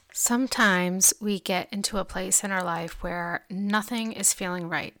Sometimes we get into a place in our life where nothing is feeling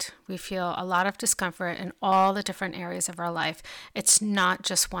right. We feel a lot of discomfort in all the different areas of our life. It's not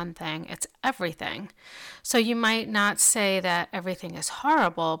just one thing, it's everything. So you might not say that everything is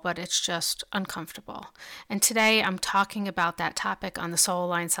horrible, but it's just uncomfortable. And today I'm talking about that topic on the Soul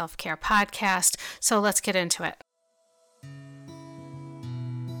Aligned Self-Care podcast. So let's get into it.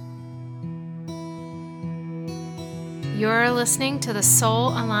 You're listening to the Soul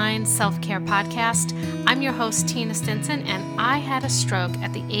Aligned Self-Care podcast. I'm your host, Tina Stinson, and I had a stroke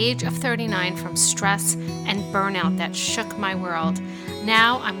at the age of 39 from stress and burnout that shook my world.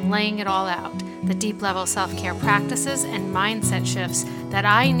 Now I'm laying it all out, the deep level self-care practices and mindset shifts that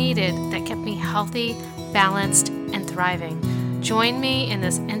I needed that kept me healthy, balanced, and thriving. Join me in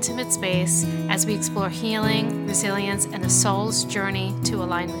this intimate space as we explore healing, resilience, and the soul's journey to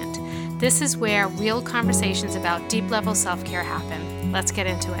alignment. This is where real conversations about deep-level self-care happen. Let's get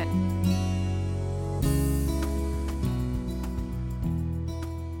into it.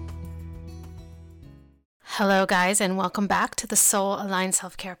 Hello, guys, and welcome back to the Soul Aligned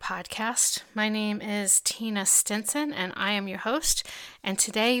Self-Care podcast. My name is Tina Stinson, and I am your host. And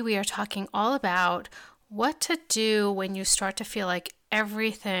today we are talking all about what to do when you start to feel like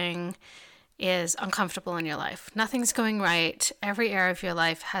everything is uncomfortable in your life. Nothing's going right. Every area of your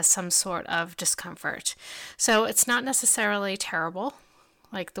life has some sort of discomfort. So it's not necessarily terrible,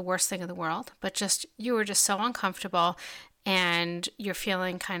 like the worst thing in the world, but just you are just so uncomfortable and you're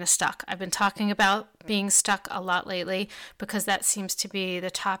feeling kind of stuck. I've been talking about being stuck a lot lately because that seems to be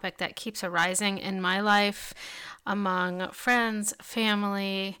the topic that keeps arising in my life among friends,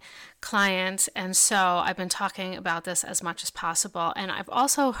 family, clients. And so I've been talking about this as much as possible. And I've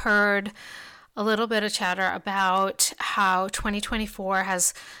also heard a little bit of chatter about how 2024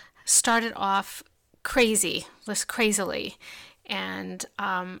 has started off crazily. And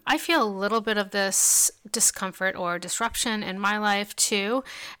I feel a little bit of this discomfort or disruption in my life too.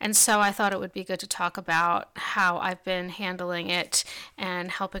 And so I thought it would be good to talk about how I've been handling it and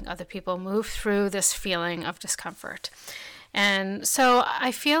helping other people move through this feeling of discomfort. And so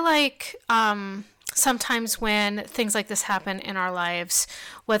I feel like sometimes when things like this happen in our lives,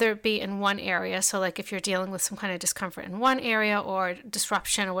 whether it be in one area, so like if you're dealing with some kind of discomfort in one area or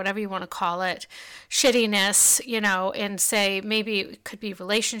disruption or whatever you want to call it, shittiness, and say maybe it could be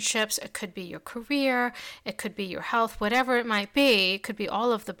relationships, it could be your career, it could be your health, whatever it might be, it could be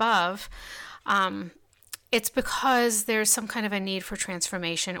all of the above. It's because there's some kind of a need for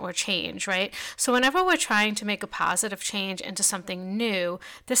transformation or change, right? So whenever we're trying to make a positive change into something new,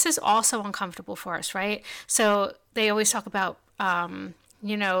 this is also uncomfortable for us, right? So they always talk about,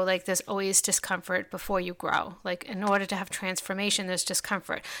 like there's always discomfort before you grow. Like in order to have transformation, there's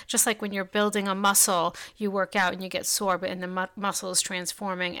discomfort. Just like when you're building a muscle, you work out and you get sore, but the muscle is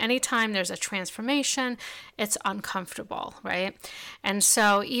transforming. Anytime there's a transformation, it's uncomfortable, right? And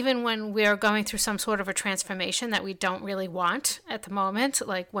so even when we're going through some sort of a transformation that we don't really want at the moment,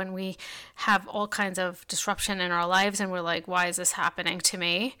 like when we have all kinds of disruption in our lives and we're like, why is this happening to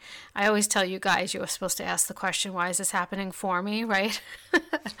me? I always tell you guys, you are supposed to ask the question, why is this happening for me, right?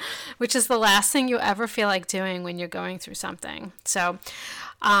 Which is the last thing you ever feel like doing when you're going through something. So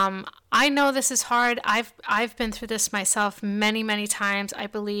I know this is hard. I've been through this myself many, many times. I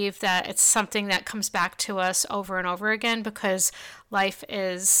believe that it's something that comes back to us over and over again because life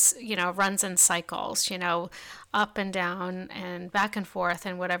is, runs in cycles, up and down and back and forth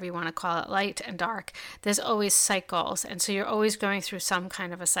and whatever you want to call it, light and dark. There's always cycles. And so you're always going through some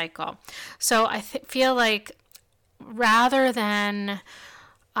kind of a cycle. So I feel like rather than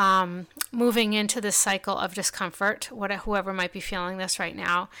moving into this cycle of discomfort, whoever might be feeling this right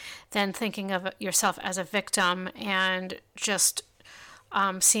now, then thinking of yourself as a victim and just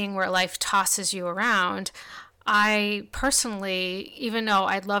seeing where life tosses you around. I personally, even though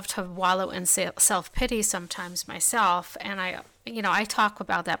I'd love to wallow in self-pity sometimes myself, and I talk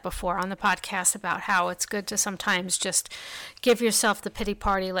about that before on the podcast about how it's good to sometimes just give yourself the pity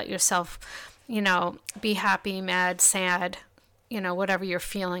party, let yourself, be happy, mad, sad, whatever you're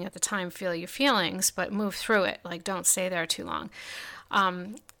feeling at the time, feel your feelings, but move through it. Like, don't stay there too long.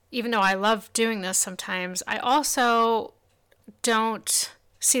 Even though I love doing this sometimes, I also don't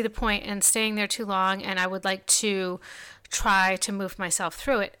see the point in staying there too long, and I would like to try to move myself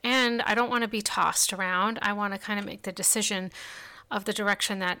through it. And I don't want to be tossed around. I want to kind of make the decision of the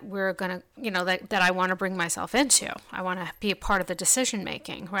direction that we're going to, that I want to bring myself into. I want to be a part of the decision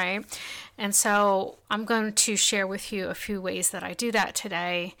making, right? And so I'm going to share with you a few ways that I do that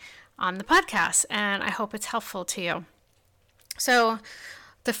today on the podcast, and I hope it's helpful to you. So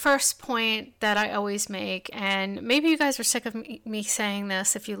the first point that I always make, and maybe you guys are sick of me saying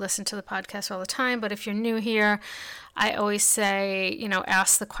this if you listen to the podcast all the time, but if you're new here, I always say,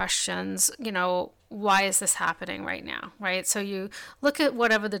 ask the questions, why is this happening right now, right? So you look at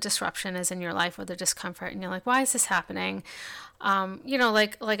whatever the disruption is in your life or the discomfort, and you're like, why is this happening?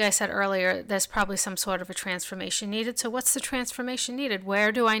 Like I said earlier, there's probably some sort of a transformation needed. So what's the transformation needed?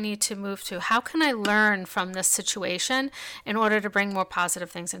 Where do I need to move to? How can I learn from this situation in order to bring more positive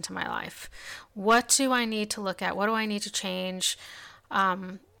things into my life? What do I need to look at? What do I need to change?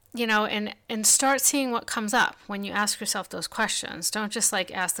 And start seeing what comes up when you ask yourself those questions. Don't just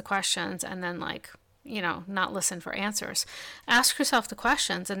ask the questions and then not listen for answers. Ask yourself the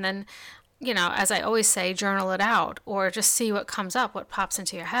questions and then, as I always say, journal it out or just see what comes up, what pops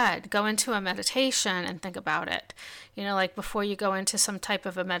into your head. Go into a meditation and think about it. Before you go into some type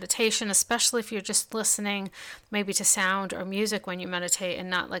of a meditation, especially if you're just listening maybe to sound or music when you meditate and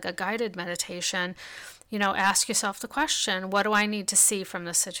not like a guided meditation, ask yourself the question, what do I need to see from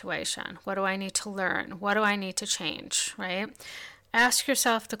this situation? What do I need to learn? What do I need to change, right? Ask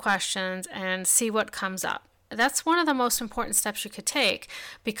yourself the questions and see what comes up. That's one of the most important steps you could take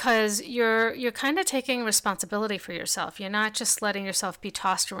because you're kind of taking responsibility for yourself. You're not just letting yourself be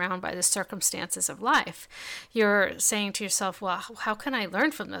tossed around by the circumstances of life. You're saying to yourself, well, how can I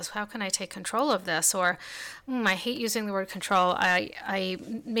learn from this? How can I take control of this? Or I hate using the word control. I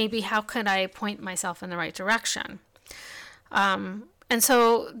maybe how could I point myself in the right direction? And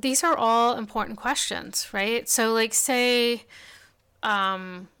so these are all important questions, right? So say,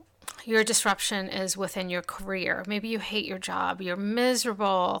 your disruption is within your career. Maybe you hate your job, you're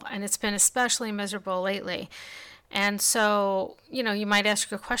miserable, and it's been especially miserable lately. And so, you might ask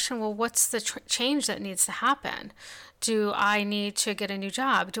your question, well, what's the change that needs to happen? Do I need to get a new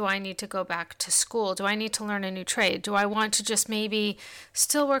job? Do I need to go back to school? Do I need to learn a new trade? Do I want to just maybe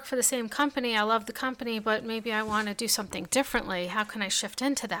still work for the same company? I love the company, but maybe I want to do something differently. How can I shift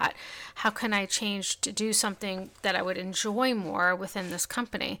into that? How can I change to do something that I would enjoy more within this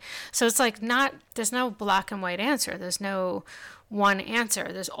company? So it's there's no black and white answer. There's no one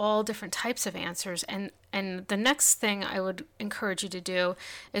answer. There's all different types of answers. And the next thing I would encourage you to do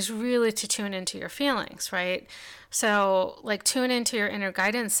is really to tune into your feelings, right? So tune into your inner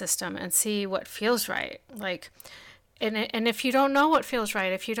guidance system and see what feels right. And if you don't know what feels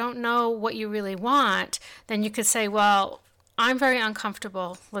right, if you don't know what you really want, then you could say, well, I'm very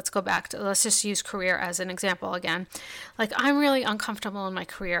uncomfortable. Let's just use career as an example again. I'm really uncomfortable in my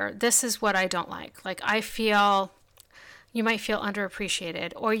career. This is what I don't like. You might feel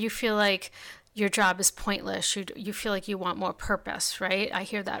underappreciated, or you feel like your job is pointless. You feel like you want more purpose, right? I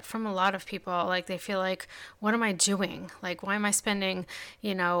hear that from a lot of people. They feel like, what am I doing? Why am I spending,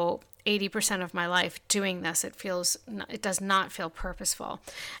 80% of my life doing this? It does not feel purposeful.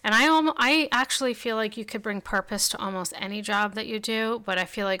 And I actually feel like you could bring purpose to almost any job that you do, but I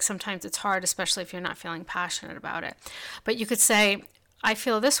feel like sometimes it's hard, especially if you're not feeling passionate about it. But you could say, I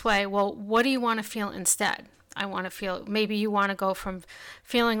feel this way. Well, what do you want to feel instead? Maybe you want to go from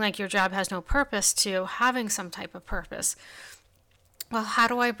feeling like your job has no purpose to having some type of purpose. Well, how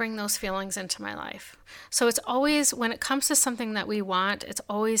do I bring those feelings into my life? So it's always, when it comes to something that we want, it's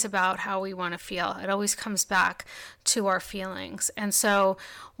always about how we want to feel. It always comes back to our feelings. And so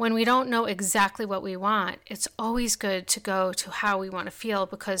when we don't know exactly what we want, it's always good to go to how we want to feel,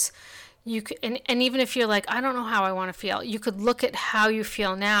 because you could, and even if you're like, I don't know how I want to feel, you could look at how you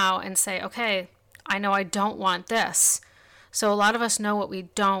feel now and say, okay, I know I don't want this. So a lot of us know what we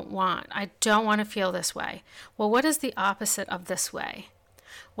don't want. I don't want to feel this way. Well, what is the opposite of this way?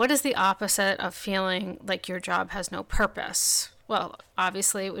 What is the opposite of feeling like your job has no purpose? Well,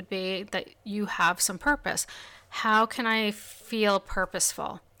 obviously it would be that you have some purpose. How can I feel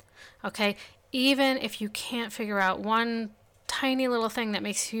purposeful? Okay, even if you can't figure out one tiny little thing that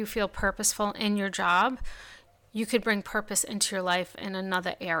makes you feel purposeful in your job, you could bring purpose into your life in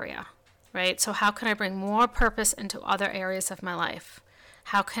another area. Right? So how can I bring more purpose into other areas of my life?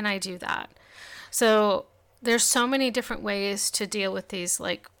 How can I do that? So there's so many different ways to deal with these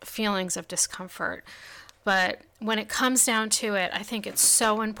feelings of discomfort. But when it comes down to it, I think it's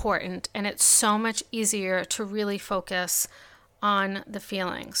so important, and it's so much easier to really focus on the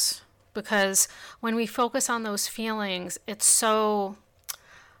feelings. Because when we focus on those feelings, it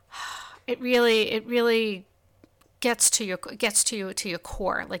really gets to your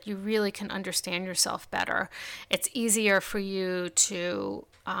core. You really can understand yourself better. It's easier for you to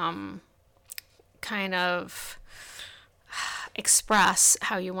kind of express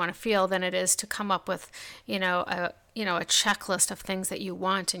how you want to feel than it is to come up with a checklist of things that you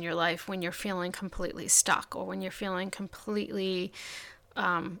want in your life when you're feeling completely stuck, or when you're feeling completely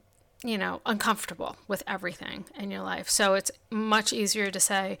uncomfortable with everything in your life. So it's much easier to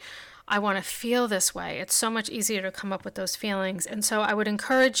say, I want to feel this way. It's so much easier to come up with those feelings. And so I would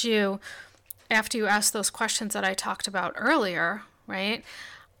encourage you, after you ask those questions that I talked about earlier, right?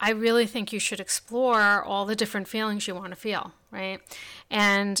 I really think you should explore all the different feelings you want to feel, right?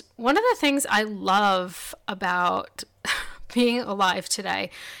 And one of the things I love about being alive today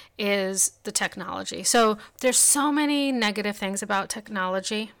is the technology. So there's so many negative things about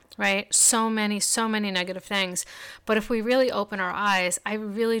technology, right? So many negative things. But if we really open our eyes, I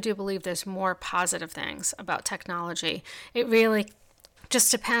really do believe there's more positive things about technology. It really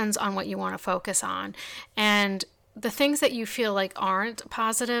just depends on what you want to focus on. And the things that you feel like aren't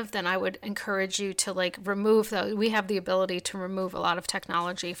positive, then I would encourage you to remove those. We have the ability to remove a lot of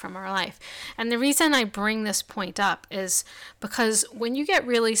technology from our life. And the reason I bring this point up is because when you get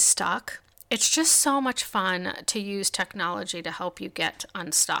really stuck, it's just so much fun to use technology to help you get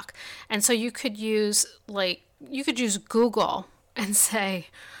unstuck. And so you could use Google and say,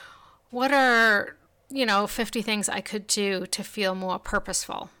 what are 50 things I could do to feel more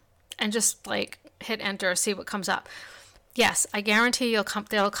purposeful, and just hit enter, see what comes up. Yes, I guarantee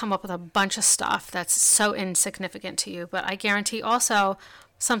they'll come up with a bunch of stuff that's so insignificant to you, but I guarantee also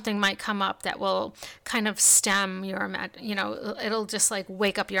something might come up that will kind of stem your, it'll just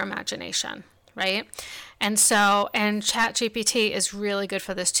wake up your imagination, right? And ChatGPT is really good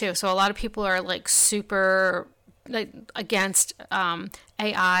for this too. So a lot of people are super against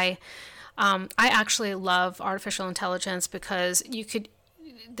AI. I actually love artificial intelligence because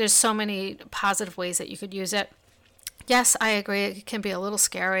there's so many positive ways that you could use it. Yes, I agree. It can be a little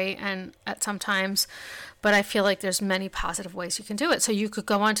scary and at some times, but I feel like there's many positive ways you can do it. So you could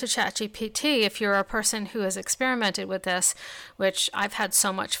go on to ChatGPT if you're a person who has experimented with this, which I've had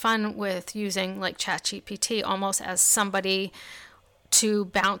so much fun with using ChatGPT almost as somebody to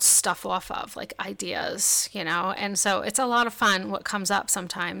bounce stuff off of, ideas, and so it's a lot of fun what comes up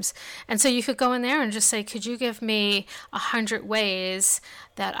sometimes. And so you could go in there and just say, could you give me 100 ways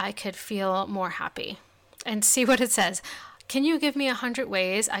that I could feel more happy? And see what it says. Can you give me 100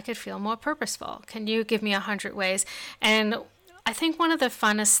 ways I could feel more purposeful? Can you give me 100 ways? And I think one of the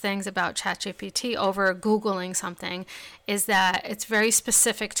funnest things about ChatGPT over Googling something is that it's very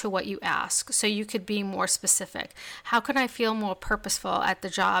specific to what you ask. So you could be more specific. How can I feel more purposeful at the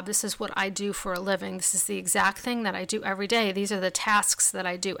job? This is what I do for a living. This is the exact thing that I do every day. These are the tasks that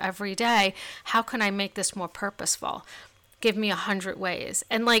I do every day. How can I make this more purposeful? Give me 100 ways.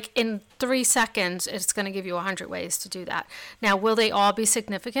 And in 3 seconds, it's going to give you 100 ways to do that. Now, will they all be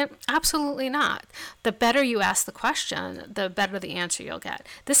significant? Absolutely not. The better you ask the question, the better the answer you'll get.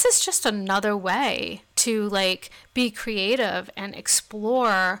 This is just another way to be creative and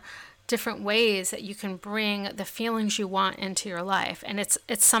explore different ways that you can bring the feelings you want into your life. And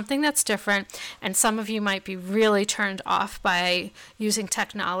it's something that's different. And some of you might be really turned off by using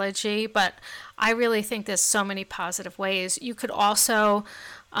technology, but I really think there's so many positive ways. You could also,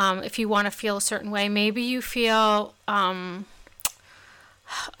 if you want to feel a certain way, maybe you feel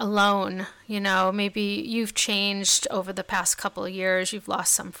alone, maybe you've changed over the past couple of years, you've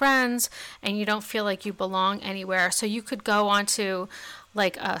lost some friends and you don't feel like you belong anywhere. So you could go onto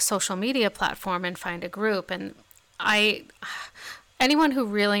a social media platform and find a group. And anyone who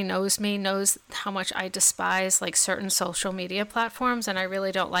really knows me knows how much I despise certain social media platforms, and I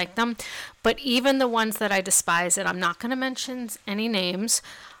really don't like them. But even the ones that I despise, and I'm not going to mention any names,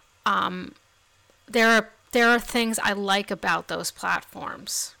 there are things I like about those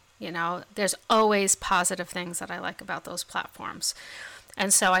platforms. There's always positive things that I like about those platforms.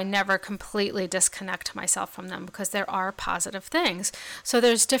 And so I never completely disconnect myself from them because there are positive things. So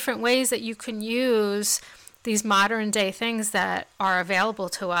there's different ways that you can use these modern day things that are available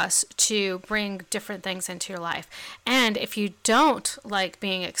to us to bring different things into your life. And if you don't like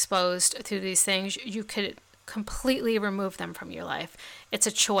being exposed to these things, you could completely remove them from your life. It's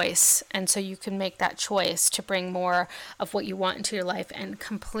a choice. And so you can make that choice to bring more of what you want into your life and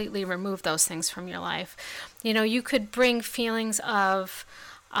completely remove those things from your life. You could bring feelings of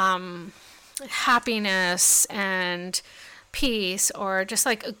happiness and peace, or just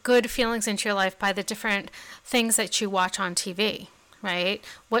good feelings into your life by the different things that you watch on TV, right?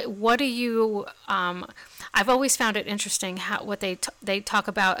 What do you I've always found it interesting what they talk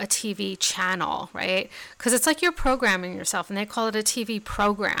about a TV channel, right? Because it's you're programming yourself, and they call it a TV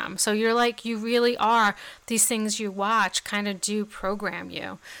program. So you're you really are, these things you watch kind of do program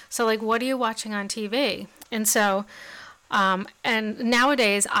you. So what are you watching on TV? And so and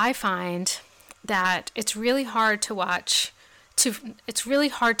nowadays I find that it's really hard to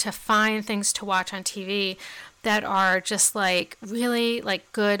find things to watch on TV that are just like really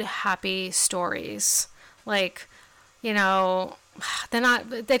like good, happy stories. Like, you know, they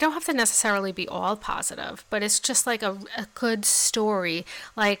don't have to necessarily be all positive, but it's just like a good story,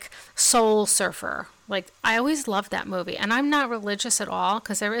 like Soul Surfer. Like, I always loved that movie, and I'm not religious at all,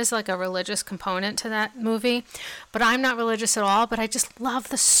 because there is like a religious component to that movie, but I'm not religious at all, but I just love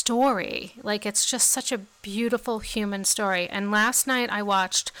the story. Like, it's just such a beautiful human story. And last night I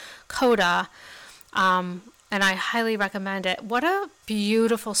watched Coda, and I highly recommend it. What a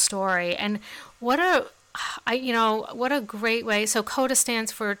beautiful story, and what a what a great way. So CODA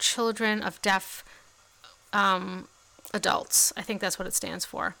stands for Children of Deaf Adults. I think that's what it stands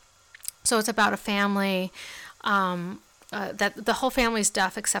for. So it's about a family that the whole family's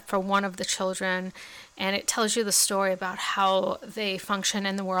deaf except for one of the children, and it tells you the story about how they function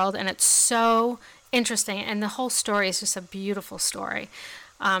in the world, and it's so interesting, and the whole story is just a beautiful story.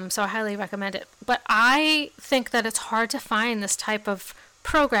 So I highly recommend it. But I think that it's hard to find this type of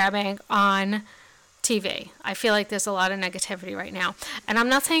programming on TV. I feel like there's a lot of negativity right now. And I'm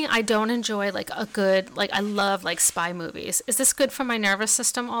not saying I don't enjoy like a good, like I love like spy movies. Is this good for my nervous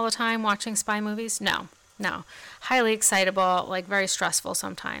system all the time watching spy movies? No. Highly excitable, like very stressful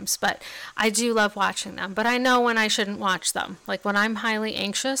sometimes. But I do love watching them. But I know when I shouldn't watch them. Like when I'm highly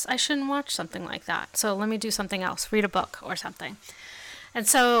anxious, I shouldn't watch something like that. So let me do something else, read a book or something. And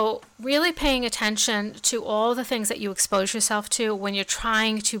so really paying attention to all the things that you expose yourself to when you're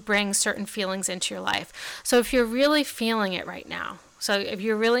trying to bring certain feelings into your life. So if you're really feeling it right now, so if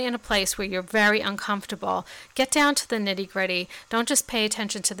you're really in a place where you're very uncomfortable, get down to the nitty-gritty. Don't just pay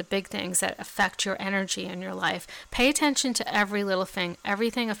attention to the big things that affect your energy in your life. Pay attention to every little thing.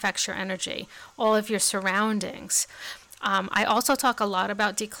 Everything affects your energy, all of your surroundings. I also talk a lot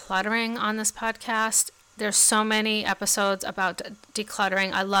about decluttering on this podcast. There's so many episodes about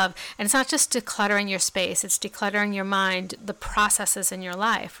decluttering. I love, and it's not just decluttering your space, it's decluttering your mind, the processes in your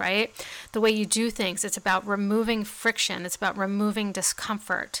life, right? The way you do things. It's about removing friction. It's about removing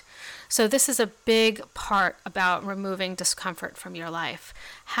discomfort. So this is a big part about removing discomfort from your life.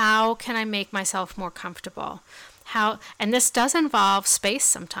 How can I make myself more comfortable? And this does involve space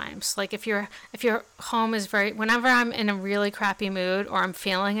sometimes. Like if your home is whenever I'm in a really crappy mood or I'm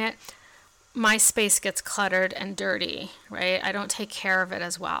feeling it, my space gets cluttered and dirty, right? I don't take care of it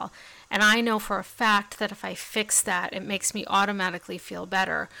as well. And I know for a fact that if I fix that, it makes me automatically feel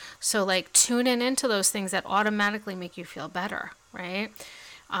better. So like tune into those things that automatically make you feel better, right?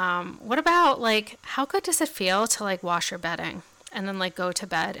 What about like, how good does it feel to like wash your bedding and then like go to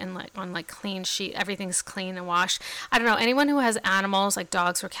bed and like on like clean sheet, everything's clean and washed? I don't know, anyone who has animals like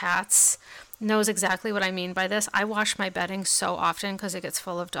dogs or cats knows exactly what I mean by this. I wash my bedding so often because it gets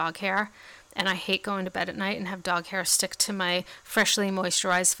full of dog hair. And I hate going to bed at night and have dog hair stick to my freshly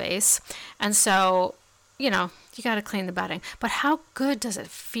moisturized face. And so, you got to clean the bedding. But how good does it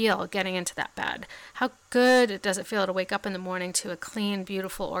feel getting into that bed? How good does it feel to wake up in the morning to a clean,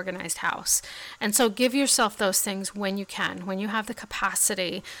 beautiful, organized house? And so give yourself those things when you can, when you have the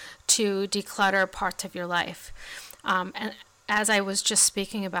capacity to declutter parts of your life. And as I was just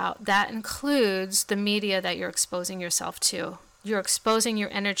speaking about, that includes the media that you're exposing yourself to. You're exposing your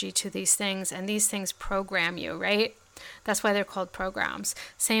energy to these things, and these things program you, right? That's why they're called programs.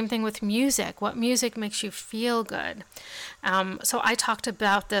 Same thing with music. What music makes you feel good? So I talked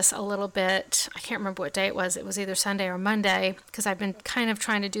about this a little bit. I can't remember what day it was. It was either Sunday or Monday, because I've been kind of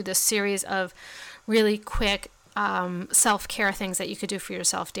trying to do this series of really quick self-care things that you could do for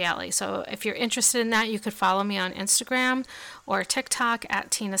yourself daily. So if you're interested in that, you could follow me on Instagram or TikTok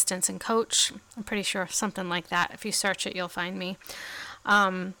at Tina Stinson Coach. I'm pretty sure something like that. If you search it, you'll find me.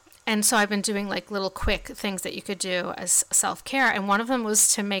 And so I've been doing like little quick things that you could do as self-care. And one of them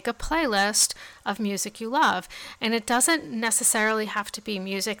was to make a playlist of music you love. And it doesn't necessarily have to be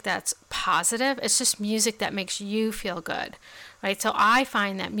music that's positive. It's just music that makes you feel good, right? So I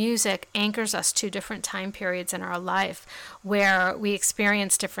find that music anchors us to different time periods in our life where we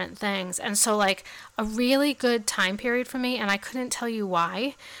experience different things. And so like a really good time period for me, and I couldn't tell you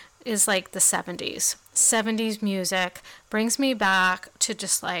why, is like the 70s. 70s music brings me back to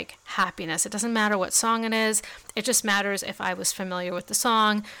just like happiness. It doesn't matter what song it is. It just matters if I was familiar with the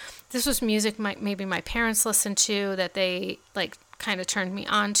song. This was music maybe my parents listened to that they like kind of turned me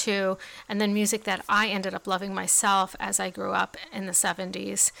on to, and then music that I ended up loving myself as I grew up in the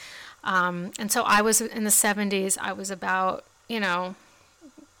 70s. And so I was in the 70s, I was about,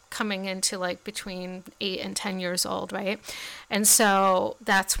 coming into like between 8 and 10 years old, right? And so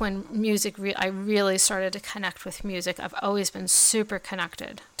that's when music, I really started to connect with music. I've always been super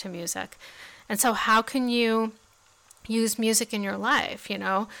connected to music. And so how can you use music in your life.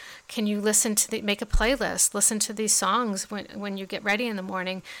 Can you make a playlist, listen to these songs when you get ready in the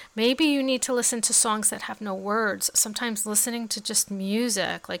morning? Maybe you need to listen to songs that have no words. Sometimes listening to just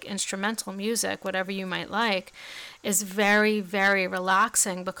music, like instrumental music, whatever you might like, is very, very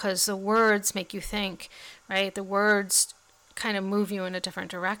relaxing, because the words make you think, right? The words kind of move you in a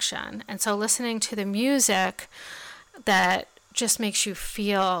different direction. And so listening to the music that just makes you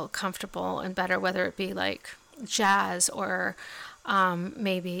feel comfortable and better, whether it be like jazz or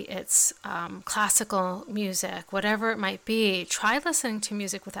maybe it's classical music, whatever it might be. Try listening to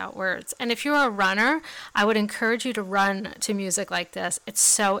music without words. And if you're a runner, I would encourage you to run to music like this. It's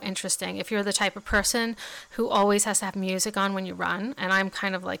so interesting. If you're the type of person who always has to have music on when you run, and I'm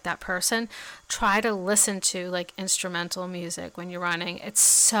kind of like that person, try to listen to like instrumental music when you're running. It's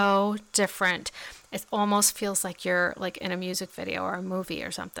so different. It almost feels like you're like in a music video or a movie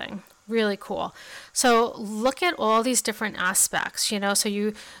or something. Really cool. So look at all these different aspects,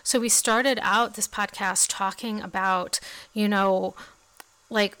 so we started out this podcast talking about,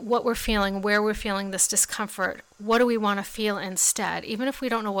 like what we're feeling, where we're feeling this discomfort. What do we want to feel instead? Even if we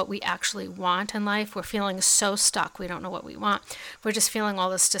don't know what we actually want in life, we're feeling so stuck, we don't know what we want. We're just feeling all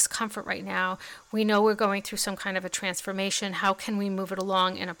this discomfort right now. We know we're going through some kind of a transformation. How can we move it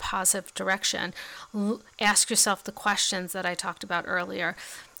along in a positive direction? Ask yourself the questions that I talked about earlier.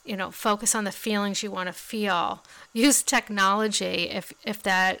 Focus on the feelings you want to feel. Use technology if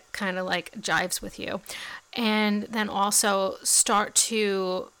that kind of like jives with you. And then also start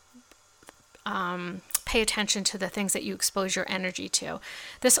to pay attention to the things that you expose your energy to.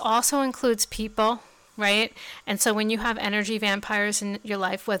 This also includes people, right? And so when you have energy vampires in your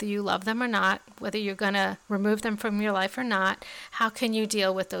life, whether you love them or not, whether you're going to remove them from your life or not, how can you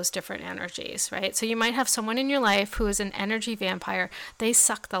deal with those different energies, right? So you might have someone in your life who is an energy vampire. They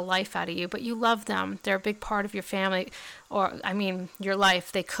suck the life out of you, but you love them. They're a big part of your family, or your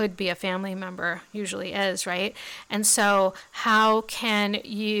life. They could be a family member, usually is, right? And so how can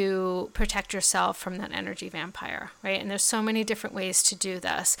you protect yourself from that energy vampire, right? And there's so many different ways to do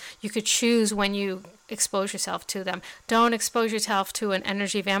this. You could choose when you expose yourself to them. Don't expose yourself to an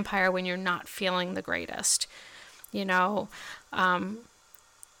energy vampire when you're not feeling the greatest. How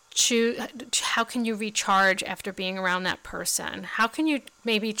can you recharge after being around that person? How can you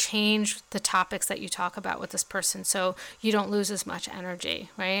maybe change the topics that you talk about with this person so you don't lose as much energy,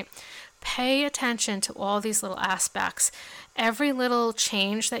 right? Pay attention to all these little aspects. Every little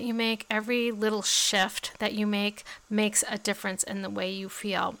change that you make, every little shift that you make makes a difference in the way you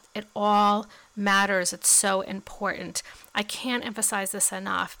feel. It all matters. It's so important. I can't emphasize this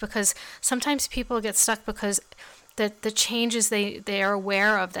enough, because sometimes people get stuck because the changes they are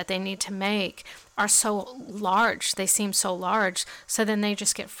aware of that they need to make are so large. They seem so large. So then they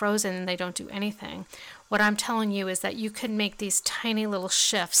just get frozen and they don't do anything. What I'm telling you is that you can make these tiny little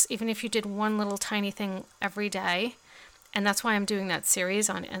shifts, even if you did one little tiny thing every day. And that's why I'm doing that series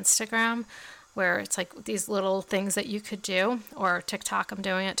on Instagram, where it's like these little things that you could do, or TikTok, I'm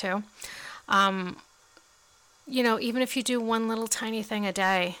doing it too. Even if you do one little tiny thing a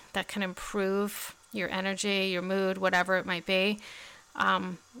day that can improve your energy, your mood, whatever it might be,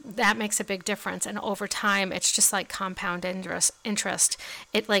 that makes a big difference. And over time, it's just like compound interest.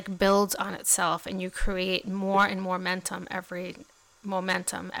 It like builds on itself, and you create more and more momentum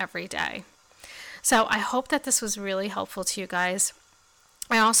every day. So I hope that this was really helpful to you guys.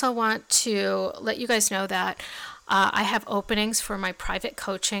 I also want to let you guys know that I have openings for my private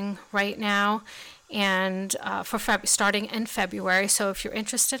coaching right now, and starting in February. So if you're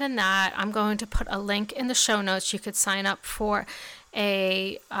interested in that, I'm going to put a link in the show notes. You could sign up for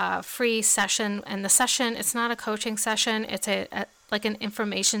a free session. And the session, it's not a coaching session, it's like an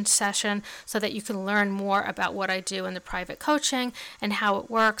information session, so that you can learn more about what I do in the private coaching and how it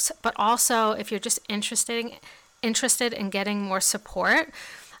works. But also, if you're just interested in getting more support,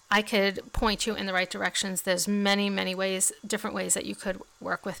 I could point you in the right directions. There's many, many ways, different ways that you could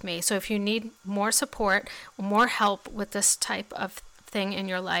work with me. So if you need more support, more help with this type of thing in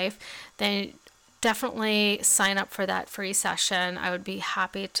your life, then definitely sign up for that free session. I would be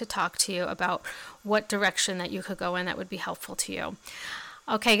happy to talk to you about what direction that you could go in that would be helpful to you.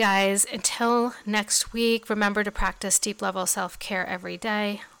 Okay, guys, until next week, remember to practice deep level self-care every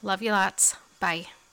day. Love you lots. Bye.